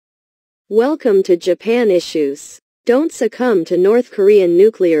Welcome to Japan Issues. Don't succumb to North Korean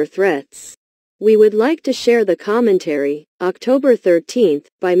nuclear threats. We would like to share the commentary, October 13th,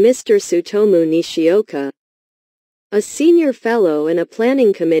 by Mr. Tsutomu Nishioka, a senior fellow and a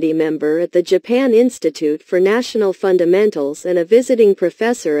planning committee member at the Japan Institute for National Fundamentals and a visiting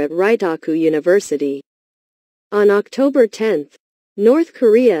professor at Reitaku University. On October 10th, North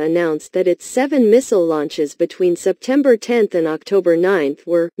Korea announced that its 7 missile launches between September 10th and October 9th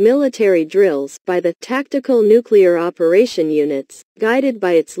were military drills by the Tactical Nuclear Operation Units, guided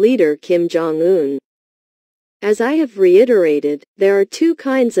by its leader Kim Jong-un. As I have reiterated, there are 2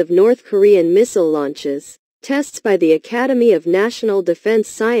 kinds of North Korean missile launches: tests by the Academy of National Defense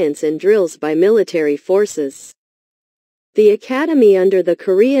Science and drills by military forces. The Academy under the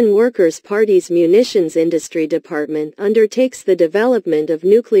Korean Workers' Party's Munitions Industry Department undertakes the development of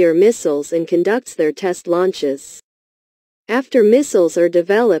nuclear missiles and conducts their test launches. After missiles are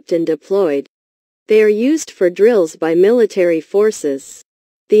developed and deployed, they are used for drills by military forces.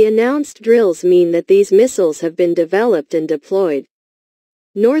 The announced drills mean that these missiles have been developed and deployed.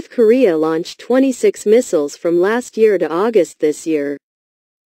 North Korea launched 26 missiles from last year to August this year.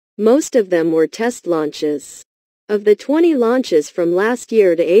 Most of them were test launches. Of the 20 launches from last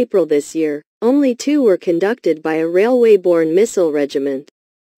year to April this year, only 2 were conducted by a railway-borne missile regiment.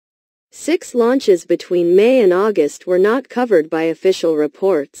 6 launches between May and August were not covered by official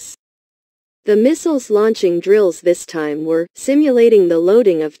reports. The missiles launching drills this time were simulating the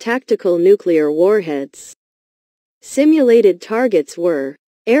loading of tactical nuclear warheads. Simulated targets were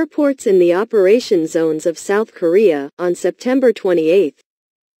airports in the operation zones of South Korea on September 28th,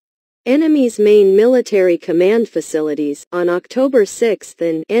 enemy's main military command facilities on October 6th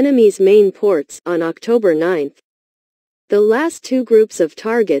and enemy's main ports on October 9th. The last 2 groups of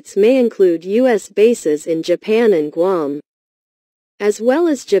targets may include U.S. bases in Japan and Guam, as well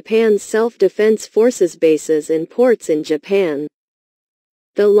as Japan's self-defense forces bases and ports in Japan.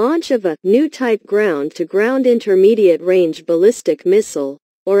 The launch of a new type ground-to-ground intermediate-range ballistic missile,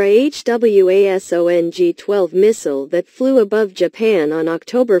 or a HWASONG-12 missile that flew above Japan on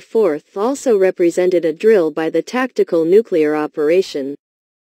October 4th also represented a drill by the Tactical Nuclear Operation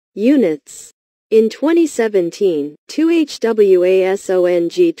Units. In 2017, 2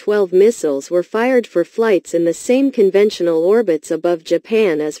 HWASONG-12 missiles were fired for flights in the same conventional orbits above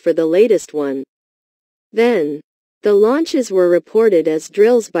Japan as for the latest one. Then, the launches were reported as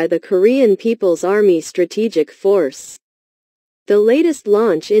drills by the Korean People's Army Strategic Force. The latest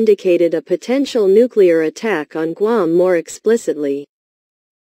launch indicated a potential nuclear attack on Guam more explicitly.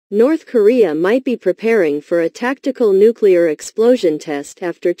 North Korea might be preparing for a tactical nuclear explosion test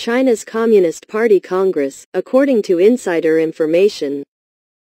after China's Communist Party Congress, according to insider information.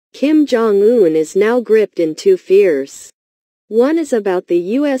 Kim Jong-un is now gripped in 2 fears. One is about the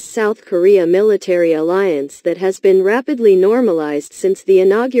U.S.-South Korea military alliance that has been rapidly normalized since the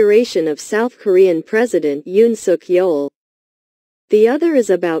inauguration of South Korean President Yoon Suk-yeol. The other is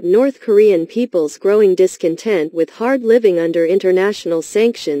about North Korean people's growing discontent with hard living under international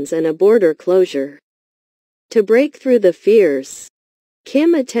sanctions and a border closure. To break through the fears,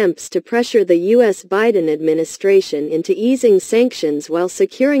 Kim attempts to pressure the U.S. Biden administration into easing sanctions while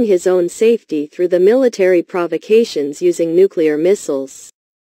securing his own safety through the military provocations using nuclear missiles.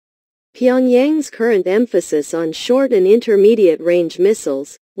 Pyongyang's current emphasis on short and intermediate-range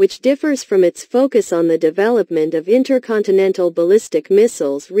missiles, which differs from its focus on the development of intercontinental ballistic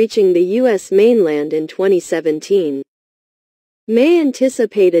missiles reaching the U.S. mainland in 2017, may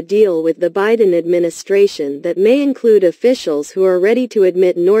anticipate a deal with the Biden administration that may include officials who are ready to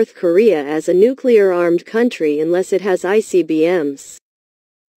admit North Korea as a nuclear-armed country unless it has ICBMs.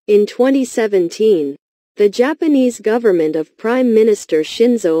 In 2017, the Japanese government of Prime Minister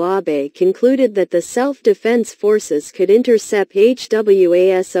Shinzo Abe concluded that the self-defense forces could intercept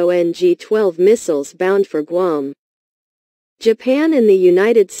HWASONG-12 missiles bound for Guam. Japan and the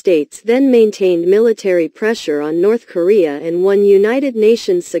United States then maintained military pressure on North Korea and won United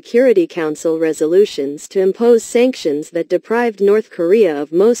Nations Security Council resolutions to impose sanctions that deprived North Korea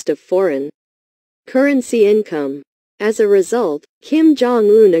of most of foreign currency income. As a result, Kim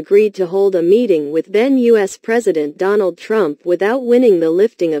Jong-un agreed to hold a meeting with then U.S. President Donald Trump without winning the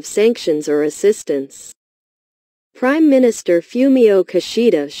lifting of sanctions or assistance. Prime Minister Fumio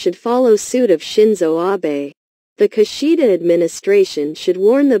Kishida should follow suit of Shinzo Abe. The Kishida administration should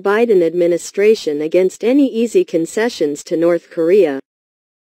warn the Biden administration against any easy concessions to North Korea.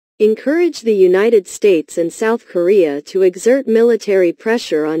 Encourage the United States and South Korea to exert military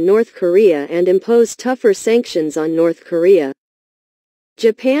pressure on North Korea and impose tougher sanctions on North Korea.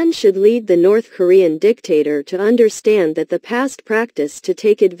 Japan should lead the North Korean dictator to understand that the past practice to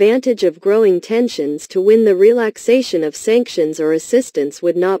take advantage of growing tensions to win the relaxation of sanctions or assistance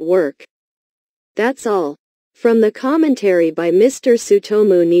would not work. That's all. From the commentary by Mr.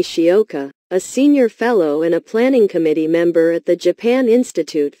 Tsutomu Nishioka, a senior fellow and a planning committee member at the Japan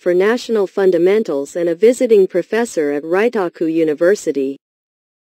Institute for National Fundamentals and a visiting professor at Reitaku University.